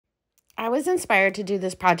I was inspired to do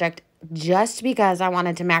this project just because I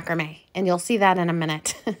wanted to macrame, and you'll see that in a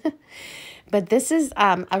minute. But this is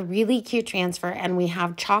a really cute transfer, and we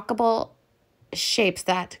have chalkable shapes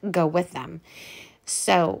that go with them.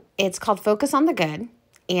 So it's called Focus on the Good,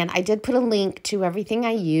 and I did put a link to everything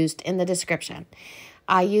I used in the description.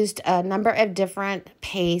 I used a number of different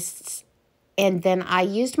pastes, and then I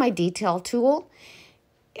used my detail tool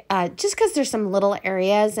just because there's some little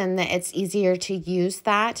areas and it's easier to use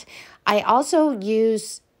that. I also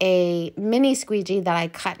use a mini squeegee that I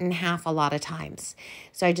cut in half a lot of times.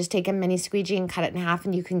 So I just take a mini squeegee and cut it in half,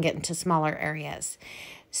 and you can get into smaller areas.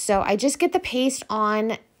 So I just get the paste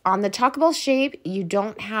on the chalkable shape. You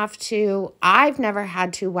don't have to, I've never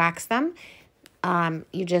had to wax them.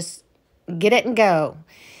 You just get it and go.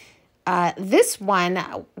 This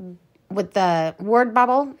one with the word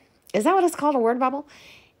bubble, is that what it's called, a word bubble?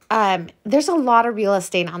 There's a lot of real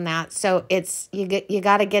estate on that. So it's, you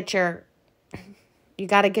got to get your,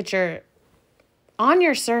 on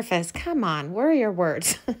your surface. Come on, where are your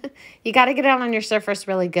words? You got to get it on your surface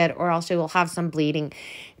really good, or else you will have some bleeding.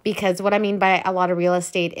 Because what I mean by a lot of real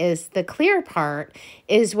estate is the clear part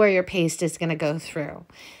is where your paste is going to go through.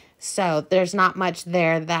 So there's not much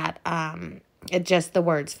there that, it's just the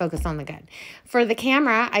words, focus on the good. For the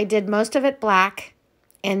camera, I did most of it black,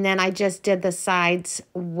 and then I just did the sides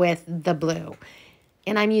with the blue.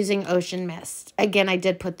 And I'm using Ocean Mist. Again, I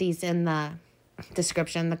did put these in the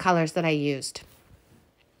description, the colors that I used.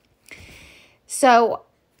 So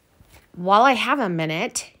while I have a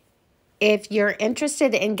minute, if you're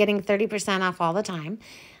interested in getting 30% off all the time,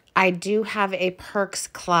 I do have a Perks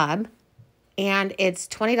Club, and it's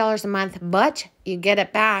 $20 a month, but you get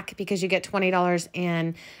it back because you get $20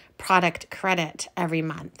 in product credit every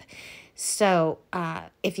month. So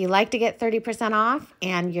if you like to get 30% off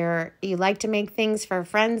and you like to make things for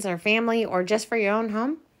friends or family or just for your own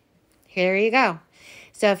home, here you go.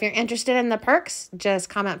 So if you're interested in the perks, just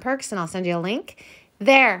comment perks and I'll send you a link.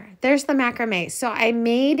 There's the macrame. So I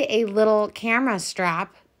made a little camera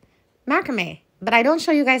strap macrame, but I don't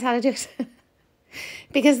show you guys how to do it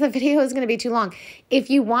because the video is going to be too long. If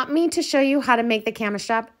you want me to show you how to make the camera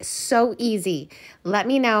strap, so easy. Let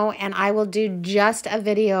me know and I will do just a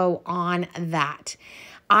video on that.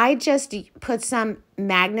 I just put some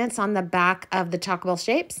magnets on the back of the chalkable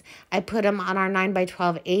shapes. I put them on our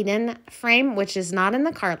 9x12 Aden frame, which is not in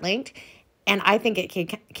the cart link. And I think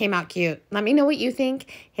it came out cute. Let me know what you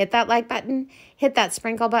think. Hit that like button. Hit that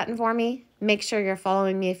sprinkle button for me. Make sure you're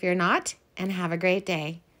following me if you're not. And have a great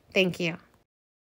day. Thank you.